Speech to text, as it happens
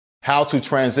How to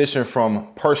transition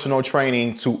from personal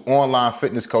training to online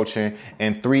fitness coaching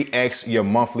and 3x your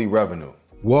monthly revenue.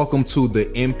 Welcome to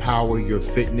the Empower Your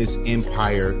Fitness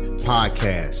Empire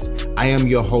podcast. I am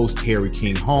your host, Harry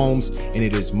King Holmes, and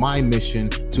it is my mission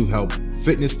to help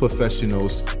fitness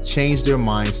professionals change their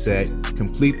mindset,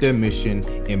 complete their mission,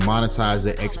 and monetize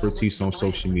their expertise on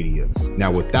social media.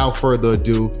 Now, without further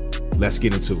ado, let's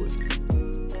get into it.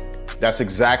 That's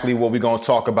exactly what we're going to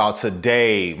talk about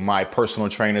today, my personal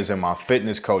trainers and my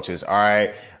fitness coaches. All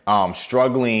right.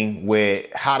 Struggling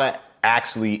with how to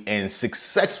actually and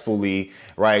successfully,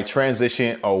 right,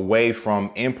 transition away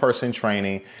from in-person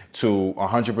training to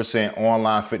 100%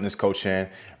 online fitness coaching,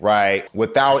 right,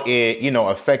 without it,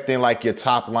 affecting like your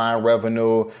top line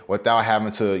revenue, without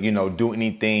having to, do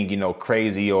anything,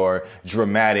 crazy or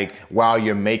dramatic while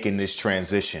you're making this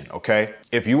transition. Okay.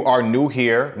 If you are new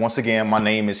here, once again, my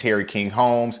name is Harry King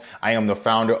Holmes. I am the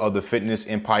founder of the Fitness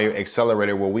Empire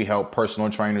Accelerator, where we help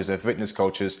personal trainers and fitness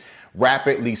coaches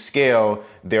rapidly scale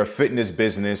their fitness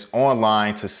business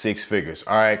online to six figures.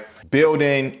 All right.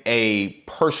 Building a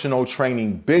personal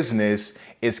training business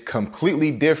is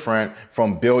completely different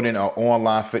from building an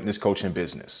online fitness coaching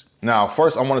business. Now,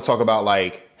 first, I want to talk about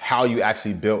like how you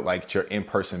actually built like your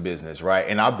in-person business, right?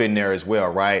 And I've been there as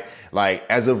well, right? Like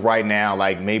as of right now,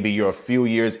 like maybe you're a few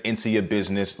years into your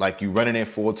business, like you running it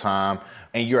full time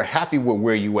and you're happy with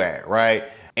where you at, right?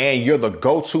 And you're the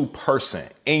go-to person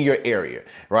in your area,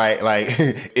 right? Like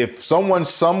if someone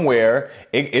somewhere,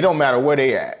 it don't matter where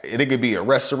they at. It could be a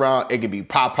restaurant, it could be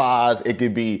Popeyes, it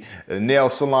could be a nail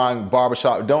salon,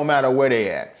 barbershop, don't matter where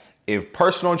they at. If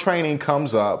personal training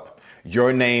comes up,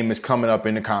 your name is coming up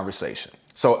in the conversation.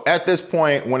 So at this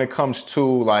point, when it comes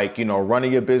to like,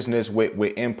 running your business with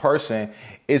in-person,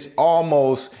 it's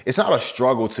not a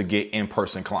struggle to get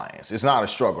in-person clients. It's not a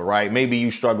struggle, right? Maybe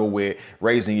you struggle with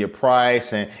raising your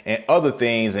price and other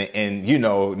things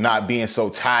and not being so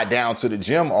tied down to the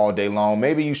gym all day long.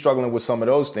 Maybe you're struggling with some of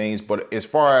those things. But as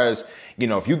far as,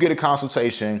 if you get a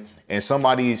consultation and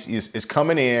somebody is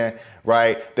coming in,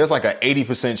 right, there's like an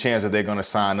 80% chance that they're going to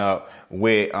sign up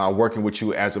with working with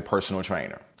you as a personal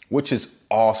trainer, which is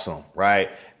awesome, right?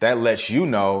 That lets you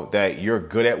know that you're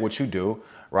good at what you do,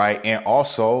 right? And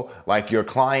also like your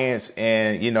clients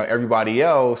and, everybody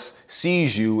else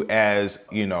sees you as,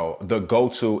 the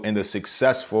go-to and the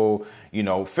successful,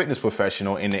 fitness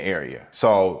professional in the area.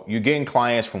 So you're getting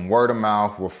clients from word of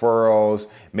mouth, referrals.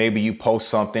 Maybe you post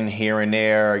something here and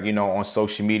there, on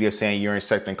social media saying you're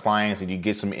accepting clients and you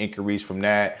get some inquiries from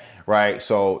that. Right.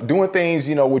 So doing things,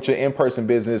 with your in-person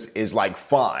business is like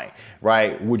fine.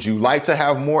 Right. Would you like to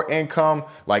have more income?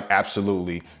 Like,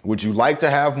 absolutely. Would you like to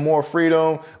have more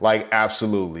freedom? Like,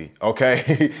 absolutely.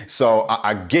 OK, so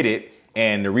I get it.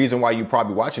 And the reason why you're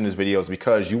probably watching this video is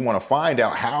because you want to find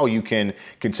out how you can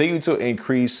continue to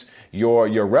increase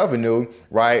your revenue,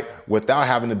 right, without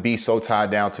having to be so tied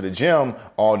down to the gym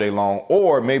all day long.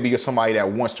 Or maybe you're somebody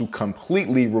that wants to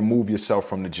completely remove yourself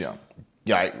from the gym.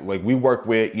 Yeah, like we work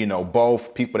with,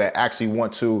 both people that actually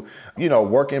want to,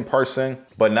 work in person,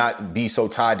 but not be so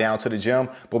tied down to the gym.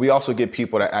 But we also get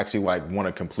people that actually like want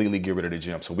to completely get rid of the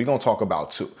gym. So we're going to talk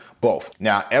about both.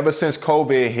 Now, ever since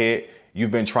COVID hit, you've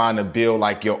been trying to build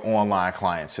like your online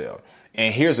clientele.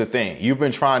 And here's the thing. You've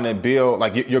been trying to build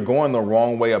like you're going the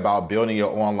wrong way about building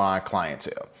your online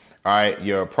clientele. All right.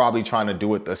 You're probably trying to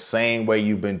do it the same way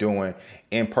you've been doing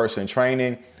in-person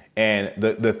training. And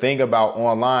the thing about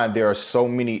online, there are so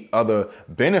many other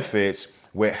benefits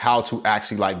with how to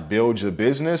actually like build your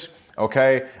business,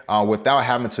 okay, without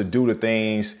having to do the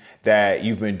things that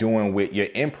you've been doing with your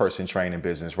in-person training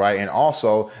business, right? And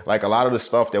also like a lot of the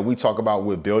stuff that we talk about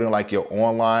with building like your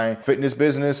online fitness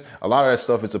business, a lot of that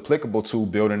stuff is applicable to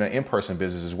building an in-person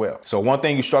business as well. So one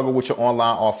thing you struggle with your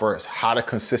online offer is how to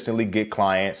consistently get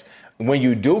clients. When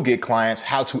you do get clients,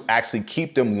 how to actually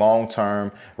keep them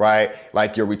long-term, right?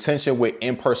 Like your retention with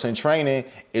in-person training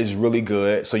is really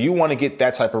good. So you want to get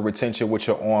that type of retention with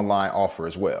your online offer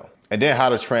as well. And then how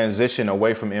to transition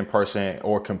away from in-person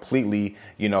or completely,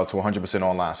 to 100%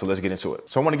 online. So let's get into it.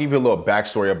 So I want to give you a little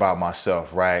backstory about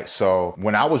myself, right? So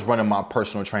when I was running my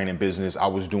personal training business, I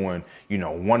was doing,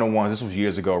 one-on-ones. This was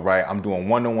years ago, right? I'm doing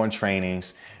one-on-one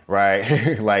trainings,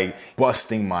 right? Like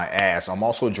busting my ass. I'm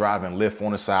also driving Lyft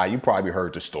on the side. You probably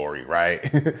heard the story,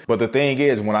 right? But the thing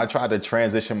is, when I tried to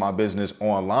transition my business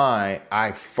online,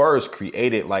 I first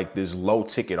created like this low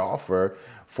ticket offer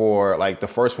for like the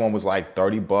first one was like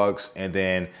 $30 and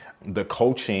then the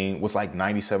coaching was like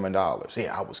 $97.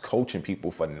 Yeah, I was coaching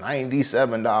people for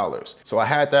 $97. So I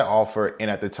had that offer. And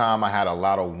at the time I had a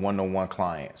lot of one-on-one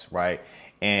clients, right?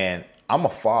 And I'm a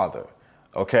father.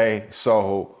 Okay.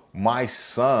 So my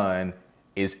son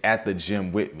is at the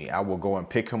gym with me. I will go and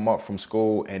pick him up from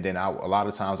school, and then a lot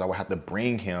of times I would have to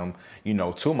bring him,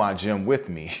 to my gym with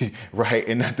me, right?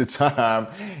 And at the time,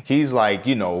 he's like,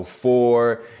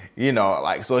 4,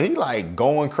 so he like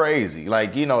going crazy,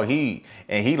 like, he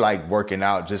like working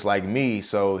out just like me.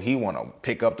 So he want to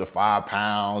pick up the 5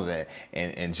 pounds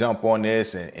and jump on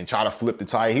this and try to flip the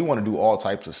tire. He want to do all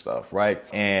types of stuff, right?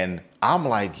 And I'm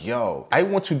like, yo, I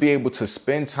want to be able to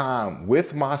spend time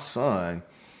with my son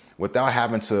without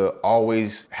having to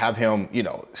always have him,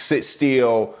 sit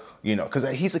still, because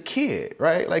he's a kid,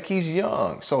 right? Like, he's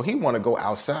young. So he want to go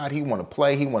outside. He want to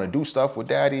play. He want to do stuff with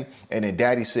daddy. And then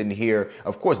daddy's sitting here.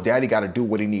 Of course, daddy got to do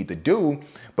what he need to do.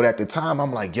 But at the time,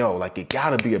 I'm like, yo, like, it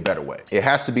got to be a better way. It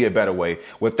has to be a better way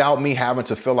without me having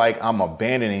to feel like I'm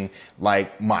abandoning,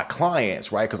 like, my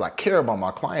clients, right? Because I care about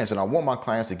my clients and I want my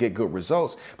clients to get good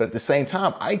results. But at the same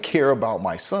time, I care about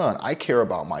my son. I care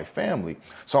about my family.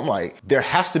 So I'm like, there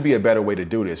has to be a better way to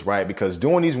do this, right? Because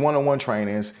doing these one-on-one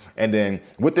trainings, and then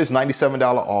with this $97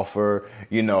 offer,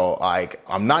 like,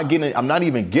 I'm not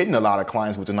even getting a lot of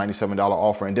clients with the $97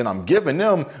 offer. And then I'm giving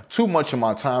them too much of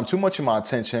my time, too much of my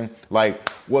attention. Like,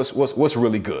 what's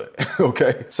really good?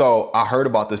 Okay. So I heard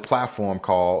about this platform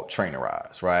called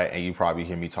Trainerize, right? And you probably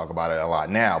hear me talk about it a lot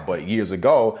now, but years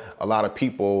ago, a lot of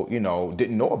people,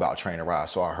 didn't know about Trainerize.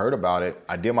 So I heard about it.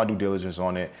 I did my due diligence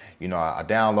on it. I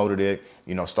downloaded it,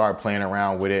 started playing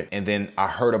around with it. And then I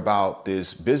heard about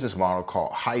this business model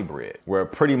called hybrid, where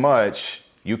pretty much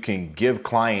you can give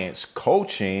clients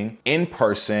coaching in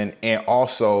person and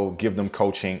also give them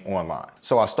coaching online.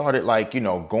 So I started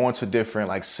going to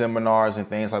different seminars and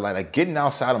things like getting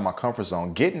outside of my comfort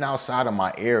zone, getting outside of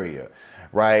my area,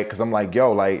 right? Because I'm like,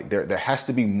 yo, there has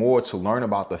to be more to learn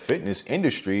about the fitness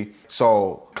industry.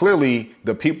 So clearly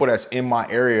the people that's in my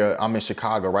area, I'm in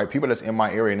Chicago, right? People that's in my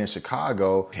area and in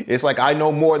Chicago, it's like I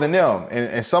know more than them.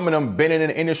 And some of them been in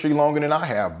the industry longer than I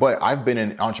have, but I've been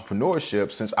in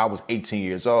entrepreneurship since I was 18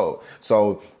 years old.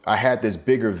 So I had this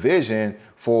bigger vision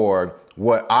for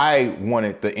what I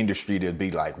wanted the industry to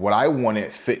be like, what I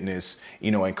wanted fitness,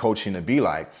 and coaching to be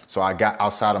like. So I got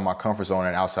outside of my comfort zone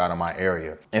and outside of my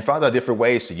area and found out different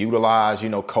ways to utilize,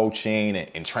 coaching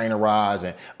and Trainerize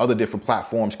and other different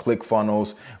platforms,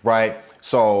 ClickFunnels, right?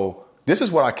 So this is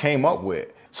what I came up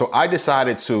with. So I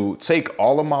decided to take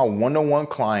all of my one-on-one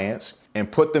clients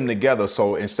and put them together.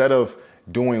 So instead of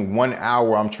doing 1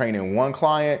 hour, I'm training one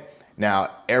client.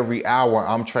 Now, every hour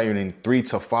I'm training 3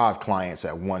 to 5 clients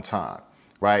at one time,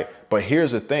 right? But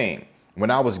here's the thing.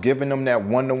 When I was giving them that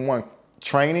one-to-one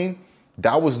training,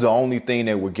 that was the only thing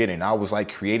they were getting. I was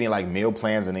creating meal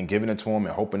plans and then giving it to them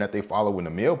and hoping that they follow in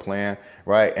the meal plan,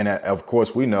 right? And of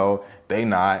course, we know they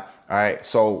not, all right?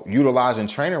 So utilizing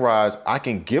Trainerize, I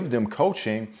can give them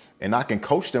coaching and I can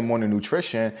coach them on the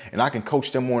nutrition and I can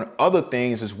coach them on other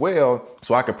things as well.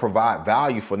 So I can provide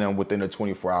value for them within a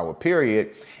 24-hour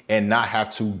period and not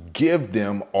have to give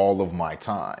them all of my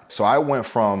time. So I went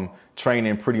from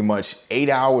training pretty much 8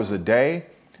 hours a day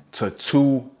to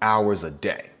 2 hours a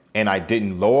day. And I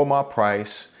didn't lower my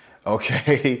price.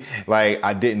 Okay.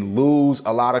 I didn't lose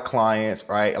a lot of clients,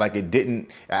 right? I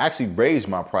actually raised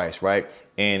my price, right?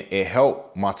 And it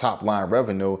helped my top line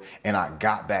revenue. And I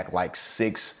got back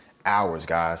 6 hours,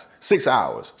 guys, 6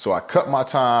 hours. So I cut my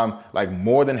time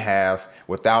more than half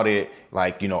without it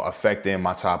affecting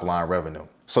my top line revenue.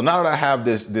 So now that I have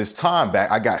this time back,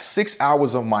 I got 6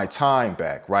 hours of my time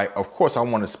back, right? Of course, I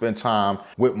want to spend time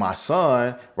with my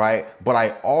son, right? But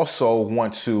I also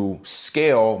want to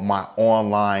scale my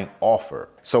online offer.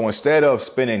 So instead of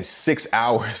spending 6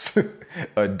 hours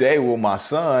a day with my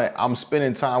son, I'm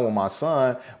spending time with my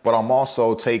son, but I'm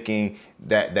also taking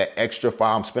that extra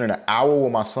 5. I'm spending an hour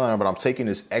with my son, but I'm taking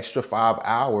this extra 5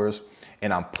 hours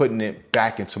and I'm putting it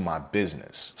back into my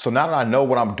business. So now that I know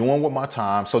what I'm doing with my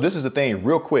time, so this is the thing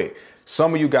real quick.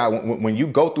 Some of you guys, when you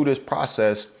go through this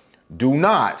process, do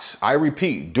not, I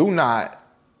repeat, do not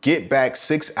get back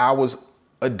 6 hours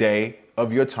a day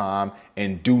of your time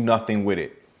and do nothing with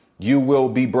it. You will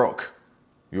be broke.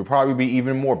 You'll probably be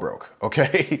even more broke,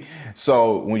 okay?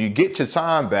 So when you get your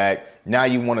time back, now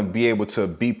you want to be able to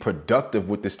be productive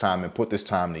with this time and put this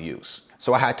time to use.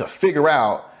 So I had to figure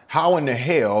out, how in the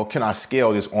hell can I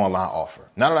scale this online offer?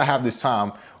 Now that I have this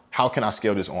time, how can I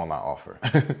scale this online offer?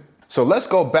 So let's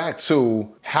go back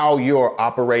to how you're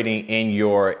operating in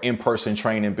your in-person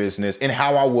training business and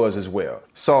how I was as well.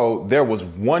 So there was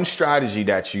one strategy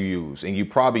that you use, and you're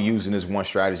probably using this one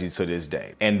strategy to this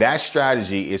day. And that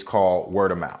strategy is called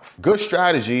word of mouth. Good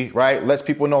strategy, right? Lets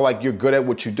people know you're good at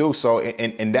what you do. So,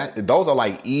 and those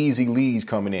are easy leads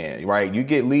coming in, right? You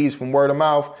get leads from word of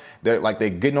mouth. They're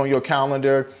getting on your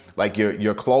calendar. Like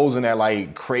you're closing at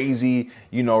like crazy,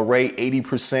 rate, 80%,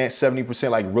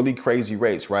 70%, like really crazy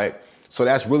rates, right? So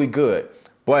that's really good.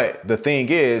 But the thing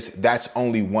is, that's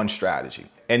only one strategy.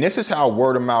 And this is how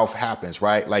word of mouth happens,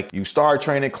 right? Like you start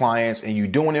training clients and you're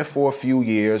doing it for a few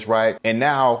years, right? And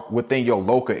now within your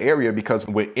local area, because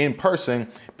with in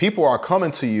person, people are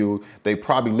coming to you, they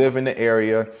probably live in the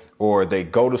area, or they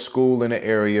go to school in the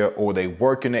area, or they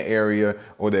work in the area,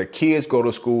 or their kids go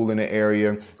to school in the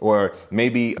area, or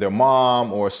maybe their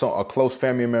mom or a close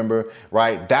family member,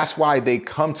 right? That's why they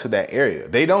come to that area.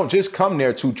 They don't just come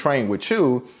there to train with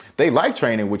you. They like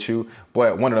training with you,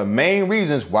 but one of the main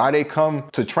reasons why they come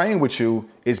to train with you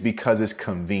is because it's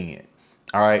convenient.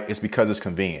 All right, it's because it's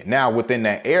convenient. Now, within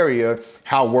that area,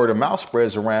 how word of mouth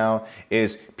spreads around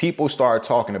is people start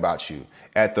talking about you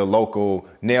at the local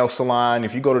nail salon.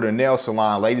 If you go to the nail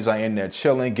salon, ladies are in there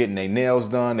chilling, getting their nails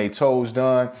done, their toes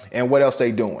done, and what else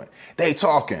they doing? They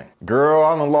talking. Girl,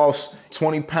 I done lost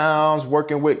 20 pounds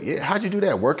working with, yeah, how'd you do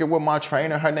that? Working with my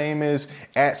trainer. Her name is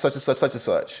at such and such, such and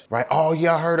such, right? Oh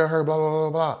yeah, I heard of her, blah, blah, blah,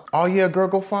 blah. Oh yeah, girl,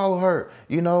 go follow her.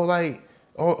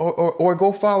 Or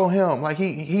go follow him. Like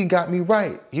he got me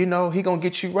right. He gonna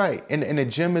get you right. And the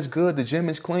gym is good. The gym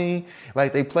is clean.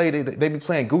 Like they be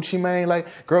playing Gucci Mane. Like,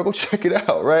 girl, go check it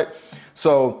out, right?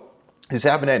 So it's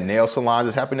happened at nail salons.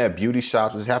 It's happened at beauty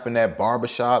shops. It's happened at barber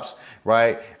shops,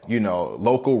 right?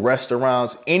 Local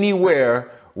restaurants, anywhere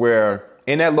where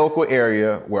in that local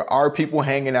area where our people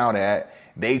hanging out at,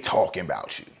 they talking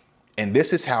about you. And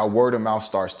this is how word of mouth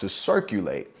starts to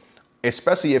circulate.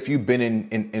 Especially if you've been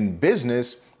in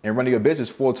business and running a business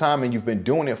full time and you've been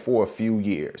doing it for a few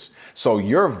years. So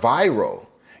you're viral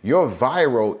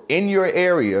in your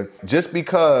area just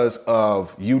because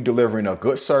of you delivering a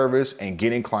good service and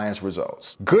getting clients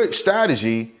results. Good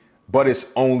strategy, but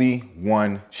it's only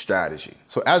one strategy.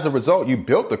 So as a result, you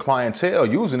built the clientele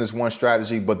using this one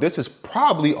strategy, but this is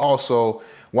probably also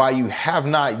why you have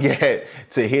not yet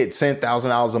to hit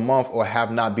 $10,000 a month or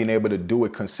have not been able to do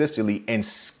it consistently and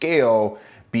scale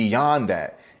beyond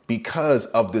that because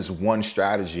of this one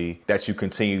strategy that you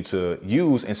continue to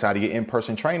use inside of your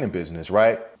in-person training business,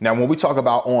 right? Now, when we talk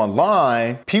about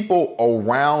online, people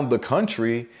around the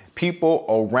country, people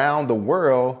around the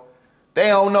world, they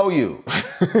don't know you.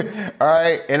 All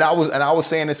right. And I was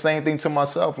saying the same thing to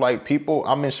myself. Like people,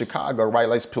 I'm in Chicago, right?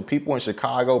 Like people in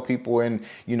Chicago, people in,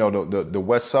 the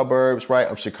west suburbs, right,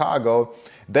 of Chicago,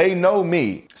 they know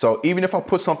me. So even if I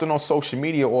put something on social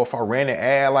media or if I ran an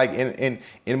ad like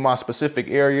in my specific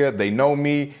area, they know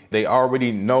me. They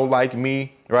already know like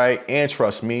me, right? And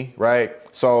trust me, right?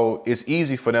 So it's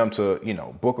easy for them to,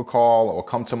 book a call or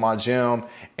come to my gym,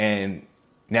 and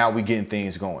now we're getting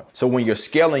things going. So when you're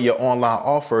scaling your online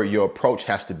offer, your approach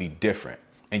has to be different,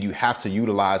 and you have to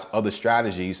utilize other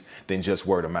strategies than just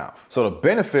word of mouth. So the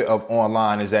benefit of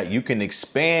online is that you can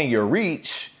expand your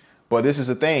reach, but this is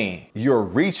the thing, you're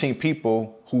reaching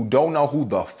people who don't know who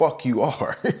the fuck you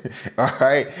are. All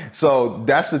right. So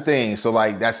that's the thing. So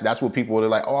like, that's what people are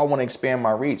like, oh, I want to expand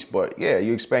my reach. But yeah,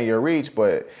 you expand your reach,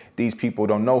 but these people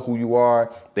don't know who you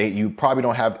are. You probably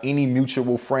don't have any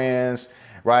mutual friends.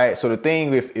 Right. So the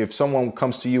thing, if someone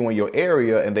comes to you in your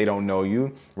area and they don't know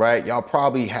you, right, y'all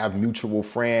probably have mutual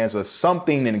friends or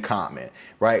something in common.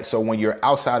 Right. So when you're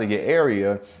outside of your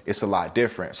area, it's a lot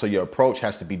different. So your approach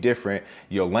has to be different.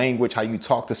 Your language, how you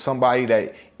talk to somebody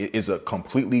that is a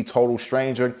completely total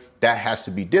stranger, that has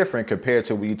to be different compared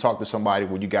to when you talk to somebody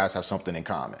where you guys have something in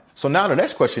common. So now the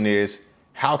next question is,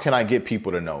 how can I get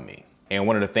people to know me? And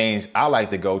one of the things I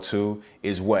like to go to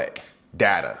is what?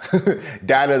 Data.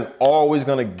 Data is always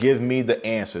going to give me the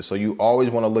answer. So you always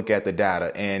want to look at the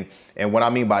data. And what I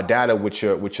mean by data with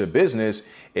your business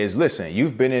is, listen,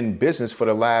 you've been in business for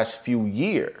the last few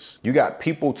years. You got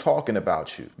people talking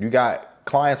about you. You got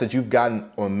clients that you've gotten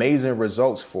amazing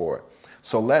results for.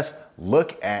 So let's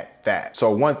look at that.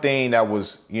 So one thing that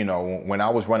was, when I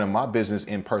was running my business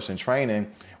in-person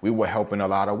training, we were helping a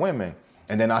lot of women.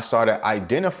 And then I started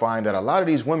identifying that a lot of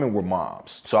these women were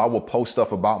moms. So I would post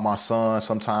stuff about my son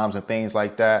sometimes and things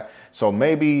like that. So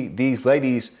maybe these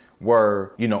ladies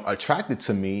were, attracted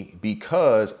to me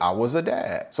because I was a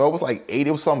dad. So it was like it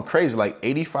was something crazy, like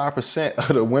 85%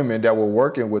 of the women that were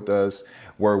working with us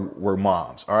were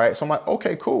moms. All right. So I'm like,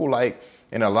 okay, cool. Like,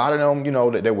 and a lot of them,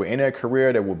 that they were in their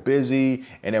career, they were busy,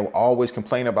 and they were always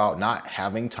complaining about not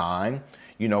having time,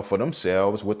 for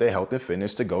themselves with their health and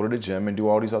fitness to go to the gym and do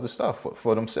all these other stuff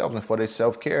for themselves and for their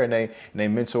self-care and their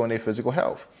mental and their physical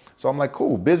health. So I'm like,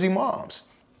 cool, busy moms.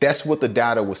 That's what the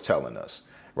data was telling us,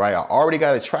 right? I already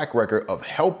got a track record of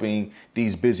helping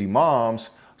these busy moms.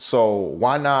 So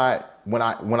why not, when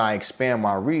I expand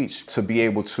my reach to be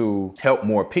able to help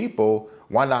more people,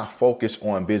 why not focus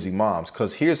on busy moms?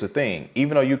 Because here's the thing,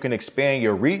 even though you can expand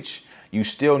your reach, you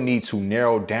still need to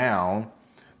narrow down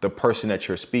the person that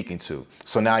you're speaking to.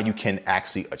 So now you can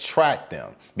actually attract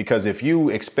them. Because if you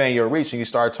expand your reach and you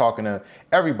start talking to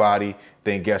everybody,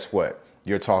 then guess what?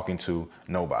 You're talking to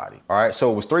nobody. All right.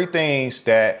 So it was 3 things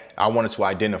that I wanted to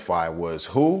identify was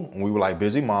who, we were like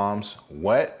busy moms,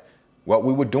 what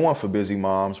we were doing for busy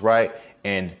moms, right?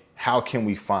 And how can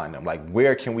we find them? Like,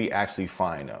 where can we actually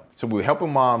find them? So we were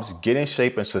helping moms get in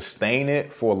shape and sustain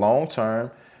it for long term,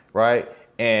 right?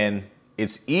 And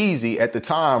it's easy at the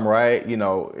time, right? You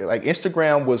know, like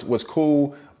Instagram was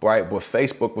cool, right? But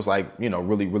Facebook was like, you know,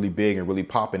 really, really big and really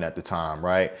popping at the time,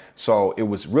 right? So it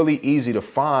was really easy to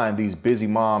find these busy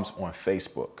moms on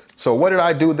Facebook. So what did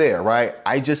I do there, right?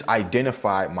 I just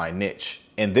identified my niche.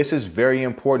 And this is very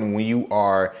important when you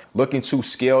are looking to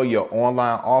scale your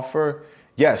online offer.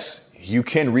 Yes, you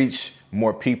can reach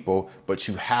more people, but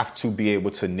you have to be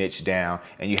able to niche down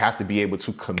and you have to be able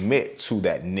to commit to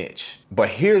that niche. But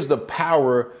here's the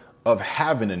power of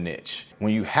having a niche.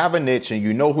 When you have a niche and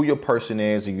you know who your person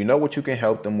is and you know what you can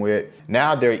help them with,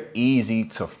 now they're easy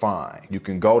to find. You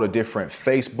can go to different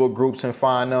Facebook groups and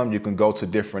find them. You can go to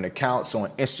different accounts on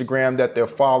Instagram that they're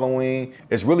following.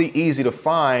 It's really easy to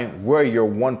find where your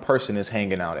one person is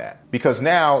hanging out at. Because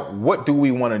now, what do we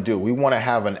want to do? We want to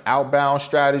have an outbound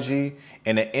strategy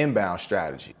and an inbound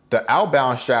strategy. The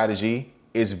outbound strategy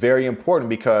is very important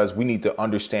because we need to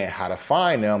understand how to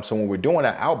find them. So when we're doing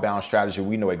an outbound strategy,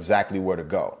 we know exactly where to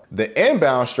go. The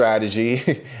inbound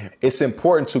strategy, it's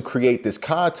important to create this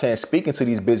content, speaking to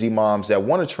these busy moms that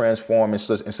want to transform and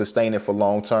sustain it for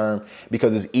long term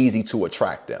because it's easy to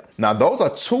attract them. Now, those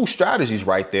are 2 strategies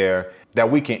right there that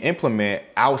we can implement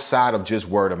outside of just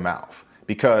word of mouth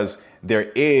because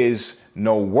there is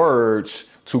no words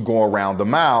to go around the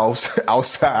mouths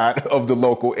outside of the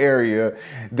local area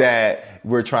that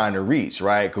we're trying to reach,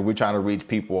 right? Because we're trying to reach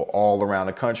people all around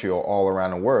the country or all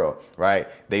around the world, right?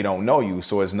 They don't know you,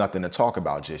 so it's nothing to talk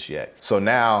about just yet. So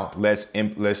now let's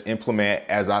implement,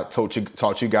 as I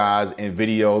taught you guys in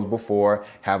videos before,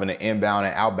 having an inbound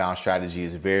and outbound strategy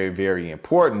is very, very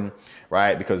important,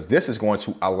 right? Because this is going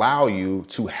to allow you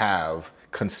to have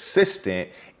consistent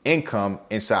income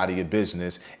inside of your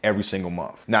business every single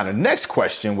month. Now, the next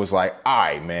question was like, all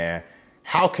right, man,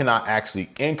 how can I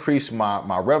actually increase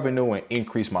my revenue and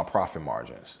increase my profit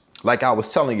margins? Like I was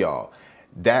telling y'all,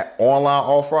 that online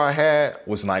offer I had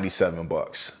was 97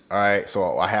 bucks. All right.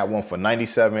 So I had one for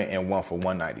 97 and one for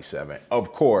 197.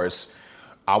 Of course,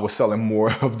 I was selling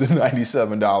more of the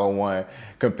 $97 one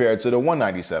compared to the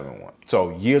 197 one.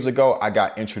 So years ago, I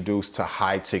got introduced to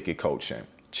high ticket coaching.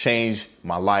 Changed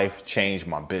my life, changed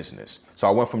my business. So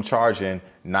I went from charging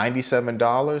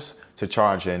 $97 to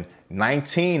charging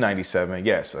 $19.97,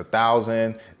 yes,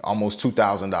 $1,000, almost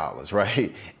 $2,000,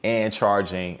 right? And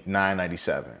charging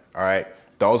 $9.97, all right?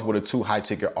 Those were the 2 high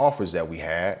ticket offers that we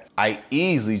had. I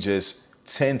easily just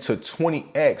 10 to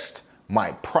 20x'd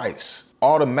my price.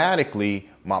 Automatically,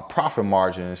 my profit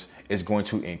margins is going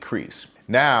to increase.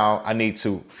 Now I need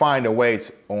to find a way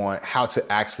on how to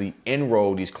actually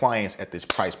enroll these clients at this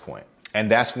price point.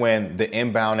 And that's when the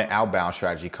inbound and outbound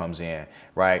strategy comes in,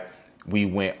 right? We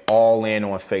went all in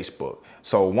on Facebook.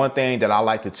 So one thing that I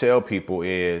like to tell people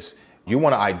is you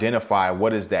want to identify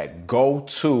what is that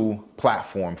go-to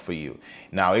platform for you.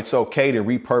 Now, it's okay to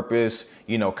repurpose,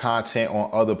 content on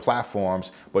other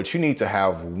platforms, but you need to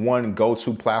have one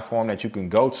go-to platform that you can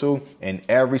go to, and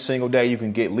every single day you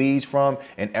can get leads from,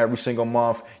 and every single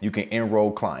month you can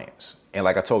enroll clients. And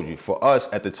like I told you, for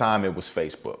us at the time, it was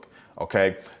Facebook.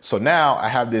 Okay. So now I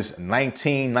have this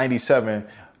 $19.97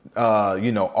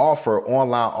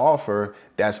 online offer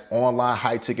that's online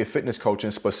high ticket fitness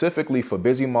coaching specifically for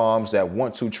busy moms that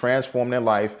want to transform their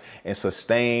life and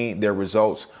sustain their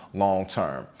results long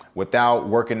term without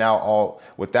working out,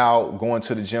 without going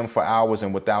to the gym for hours,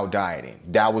 and without dieting.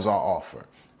 That was our offer,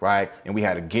 right? And we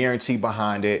had a guarantee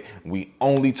behind it. We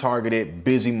only targeted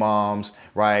busy moms,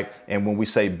 right? And when we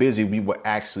say busy, we would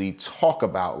actually talk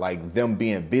about like them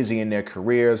being busy in their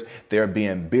careers, they're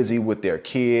being busy with their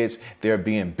kids, they're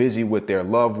being busy with their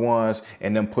loved ones,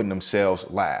 and them putting themselves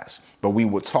last. But we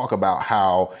would talk about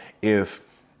how if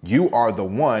you are the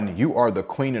one, you are the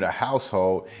queen of the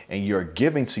household, and you're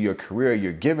giving to your career,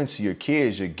 you're giving to your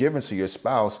kids, you're giving to your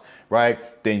spouse, right?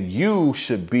 Then you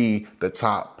should be the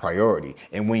top priority.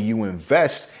 And when you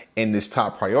invest in this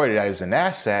top priority that is an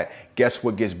asset, guess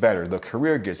what gets better? The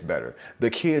career gets better.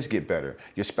 The kids get better.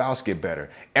 Your spouse get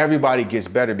better. Everybody gets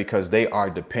better because they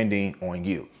are depending on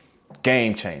you.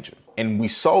 Game changer. And we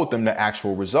sold them the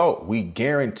actual result. We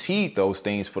guaranteed those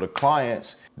things for the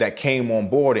clients that came on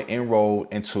board and enrolled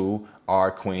into our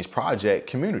Queens Project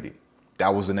community.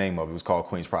 That was the name of it. It was called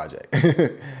Queens Project.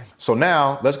 So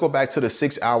now let's go back to the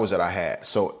 6 hours that I had.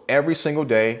 So every single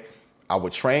day, I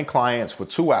would train clients for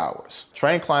 2 hours,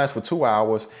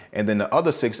 and then the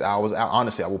other 6 hours,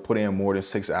 honestly, I would put in more than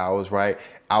 6 hours, right?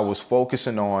 I was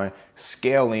focusing on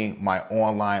scaling my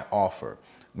online offer.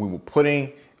 We were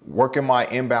working my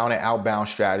inbound and outbound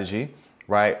strategy,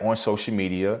 right, on social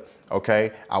media,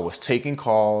 okay? I was taking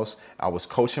calls, I was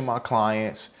coaching my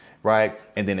clients, right?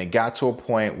 And then it got to a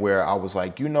point where I was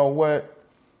like, you know what?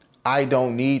 I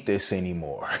don't need this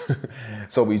anymore.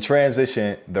 So we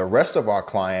transitioned the rest of our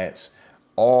clients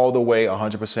all the way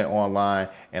 100% online,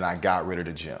 and I got rid of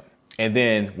the gym. And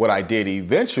then what I did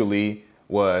eventually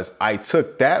was I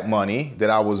took that money that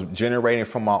I was generating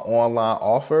from my online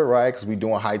offer, right? Because we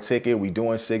doing high ticket, we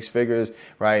doing 6 figures,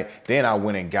 right? Then I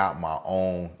went and got my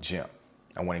own gym.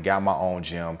 I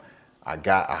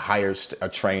hired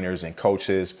trainers and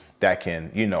coaches that can,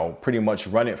 pretty much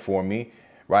run it for me,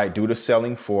 right? Do the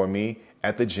selling for me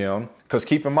at the gym. Because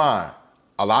keep in mind,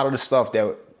 a lot of the stuff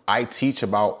that I teach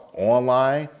about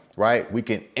online, right, we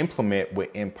can implement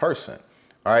with in person.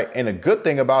 All right. And the good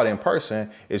thing about in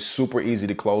person is super easy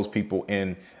to close people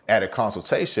in at a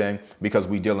consultation because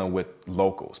we're dealing with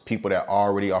locals, people that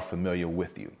already are familiar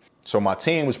with you. So my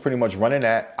team was pretty much running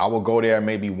that. I will go there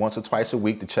maybe once or twice a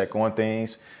week to check on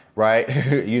things, right?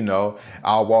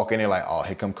 I'll walk in there like, oh,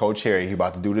 here come Coach Harry. He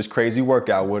about to do this crazy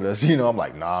workout with us. I'm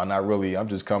like, nah, not really. I'm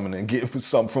just coming and getting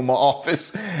something from my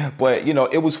office. But,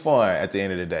 it was fun at the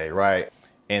end of the day, right?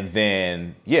 And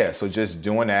then, so just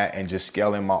doing that and just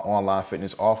scaling my online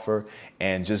fitness offer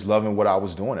and just loving what I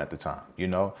was doing at the time,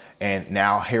 And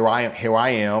now here I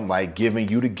am like giving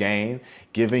you the game,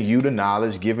 giving you the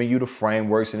knowledge, giving you the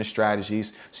frameworks and the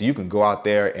strategies so you can go out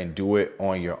there and do it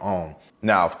on your own.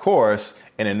 Now, of course,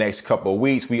 in the next couple of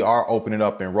weeks, we are opening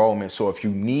up enrollment. So if you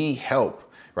need help,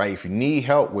 right? If you need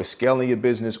help with scaling your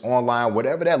business online,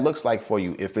 whatever that looks like for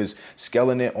you, if it's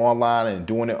scaling it online and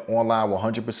doing it online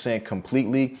 100%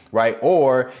 completely, right?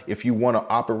 Or if you want to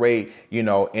operate, in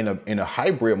a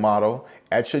hybrid model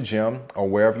at your gym or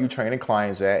wherever you're training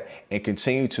clients at and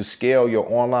continue to scale your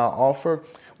online offer,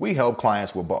 we help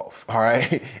clients with both, all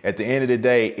right? At the end of the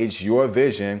day, it's your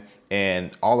vision,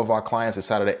 and all of our clients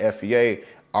inside of the FEA,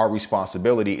 our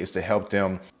responsibility is to help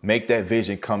them make that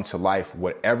vision come to life,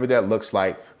 whatever that looks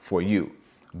like for you.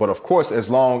 But of course, as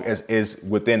long as it's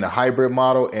within the hybrid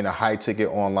model and a high ticket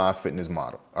online fitness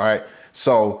model. All right.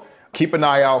 So keep an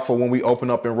eye out for when we open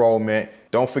up enrollment.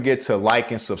 Don't forget to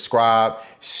like and subscribe.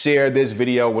 Share this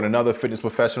video with another fitness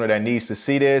professional that needs to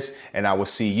see this. And I will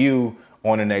see you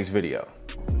on the next video.